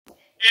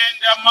In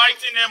the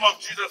mighty name of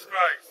Jesus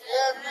Christ.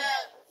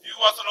 Amen.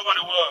 Viewers all over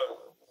the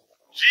world,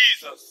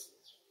 Jesus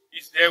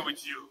is there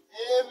with you.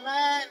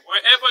 Amen.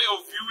 Wherever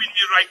you're viewing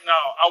me right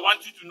now, I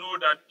want you to know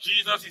that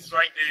Jesus is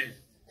right there.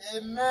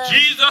 Amen.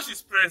 Jesus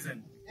is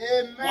present.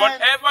 Amen.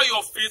 Whatever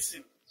you're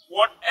facing,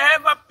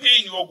 whatever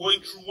pain you're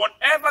going through,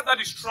 whatever that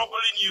is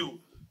troubling you,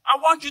 I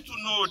want you to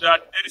know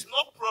that there is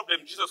no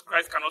problem Jesus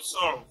Christ cannot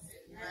solve.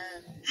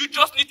 Amen. You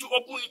just need to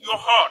open your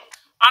heart.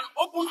 An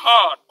open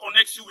heart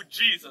connects you with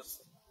Jesus.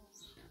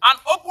 An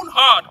open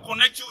heart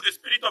connects you with the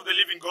Spirit of the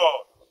living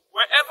God.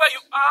 Wherever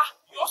you are,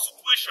 your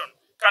situation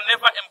can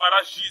never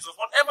embarrass Jesus.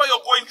 Whatever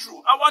you're going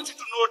through, I want you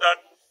to know that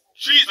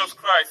Jesus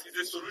Christ is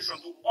the solution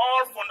to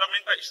all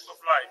fundamental issues of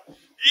life.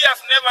 He has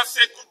never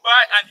said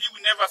goodbye and he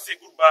will never say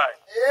goodbye.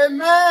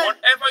 Amen.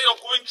 Whatever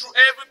you're going through,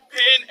 every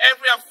pain,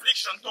 every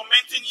affliction,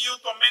 tormenting you,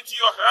 tormenting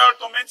your health,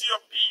 tormenting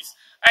your peace,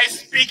 I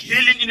speak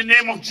healing in the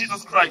name of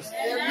Jesus Christ.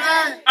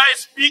 Amen. I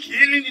speak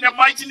healing in the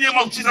mighty name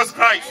of Jesus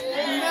Christ.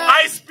 Amen.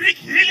 I speak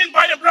healing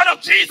by the blood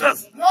of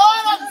Jesus.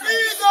 Blood of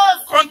Jesus.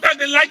 Contact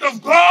the light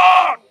of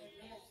God.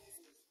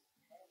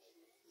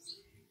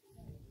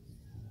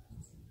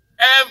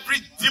 Every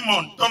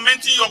demon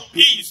tormenting your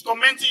peace,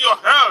 tormenting your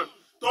health,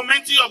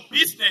 tormenting your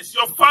business,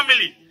 your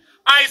family,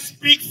 I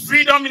speak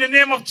freedom in the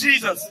name of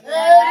Jesus. Amen.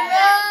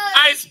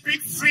 I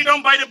speak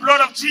freedom by the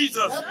blood of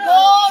Jesus. The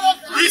blood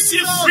of Jesus.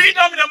 Receive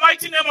freedom in the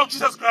mighty name of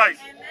Jesus Christ.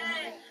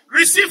 Amen.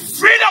 Receive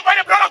freedom by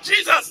the blood of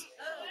Jesus.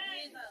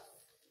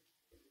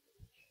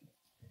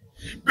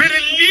 Be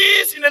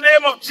released in the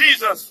name of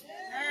Jesus.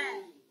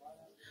 Amen.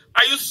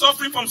 Are you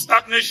suffering from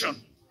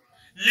stagnation?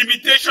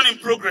 Limitation in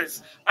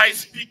progress? I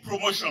speak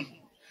promotion.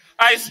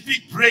 I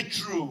speak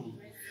breakthrough.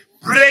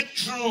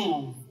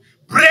 Breakthrough.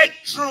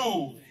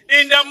 Breakthrough.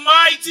 In the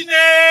mighty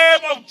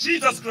name of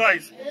Jesus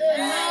Christ.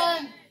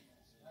 Amen.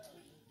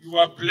 You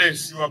are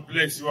blessed. You are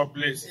blessed. You are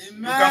blessed.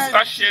 Amen. You can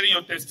start sharing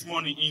your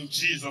testimony in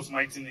Jesus'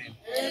 mighty name.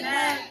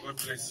 Amen. God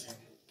bless you.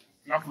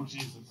 Clap for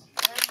Jesus.